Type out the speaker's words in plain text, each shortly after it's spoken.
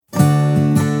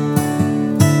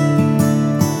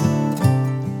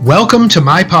Welcome to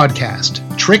my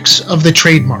podcast, Tricks of the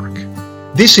Trademark.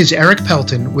 This is Eric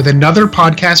Pelton with another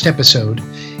podcast episode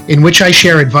in which I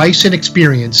share advice and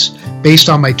experience based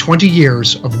on my 20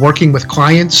 years of working with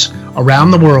clients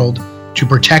around the world to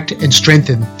protect and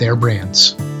strengthen their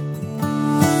brands.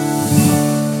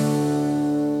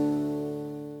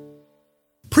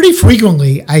 Pretty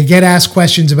frequently, I get asked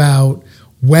questions about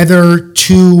whether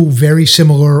two very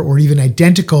similar or even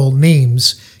identical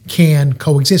names can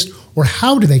coexist, or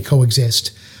how do they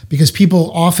coexist? Because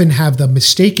people often have the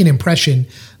mistaken impression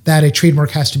that a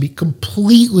trademark has to be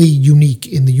completely unique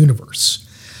in the universe.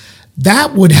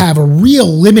 That would have a real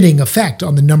limiting effect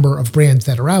on the number of brands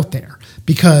that are out there,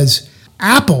 because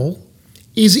Apple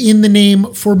is in the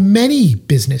name for many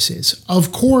businesses.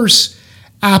 Of course,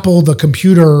 Apple, the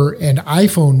computer and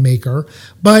iPhone maker,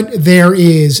 but there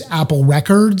is Apple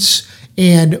Records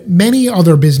and many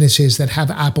other businesses that have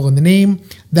Apple in the name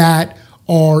that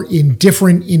are in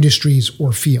different industries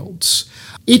or fields.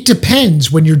 It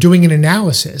depends when you're doing an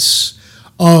analysis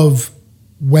of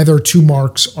whether two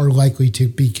marks are likely to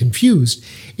be confused.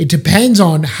 It depends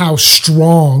on how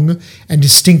strong and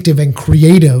distinctive and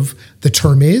creative the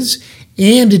term is,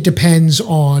 and it depends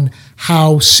on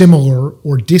how similar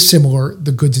or dissimilar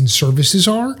the goods and services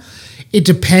are. It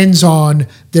depends on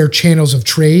their channels of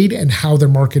trade and how they're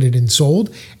marketed and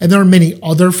sold. And there are many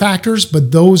other factors,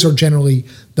 but those are generally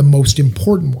the most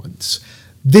important ones.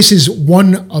 This is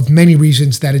one of many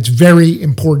reasons that it's very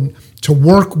important to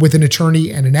work with an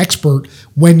attorney and an expert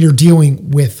when you're dealing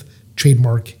with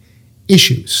trademark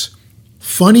issues.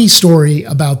 Funny story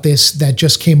about this that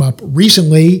just came up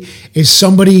recently is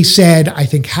somebody said, I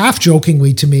think half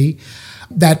jokingly to me,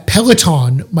 that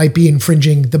Peloton might be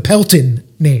infringing the Pelton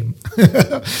name.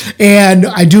 And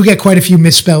I do get quite a few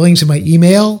misspellings in my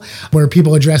email where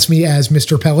people address me as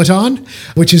Mr. Peloton,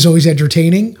 which is always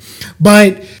entertaining.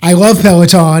 But I love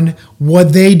Peloton.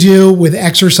 What they do with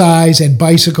exercise and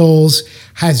bicycles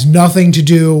has nothing to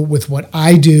do with what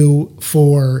I do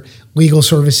for legal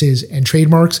services and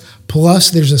trademarks.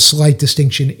 Plus, there's a slight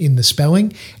distinction in the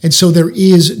spelling. And so there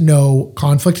is no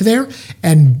conflict there.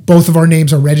 And both of our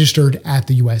names are registered at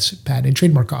the U.S. Patent and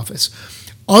Trademark Office.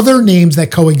 Other names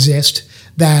that coexist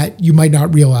that you might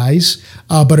not realize,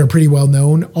 but are pretty well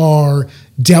known, are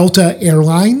Delta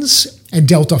Airlines and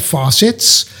Delta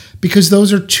Faucets, because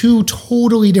those are two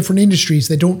totally different industries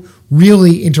that don't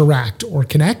really interact or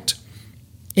connect.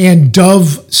 And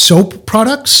Dove soap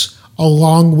products,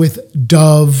 along with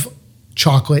Dove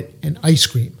chocolate and ice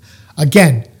cream.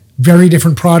 Again, very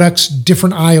different products,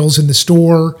 different aisles in the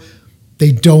store.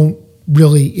 They don't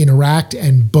really interact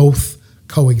and both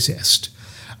coexist.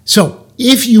 So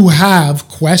if you have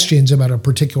questions about a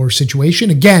particular situation,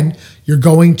 again, you're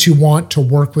going to want to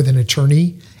work with an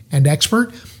attorney and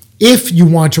expert. If you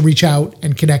want to reach out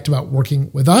and connect about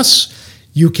working with us,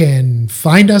 you can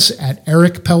find us at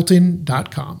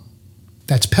ericpelton.com.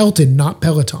 That's Pelton, not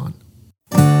Peloton.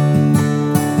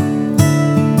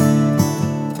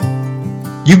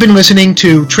 You've been listening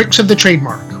to Tricks of the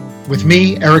Trademark with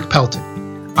me, Eric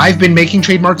Pelton. I've been making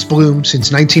trademarks bloom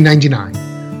since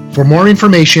 1999. For more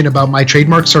information about my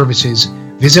trademark services,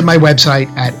 visit my website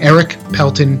at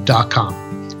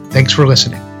ericpelton.com. Thanks for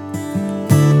listening.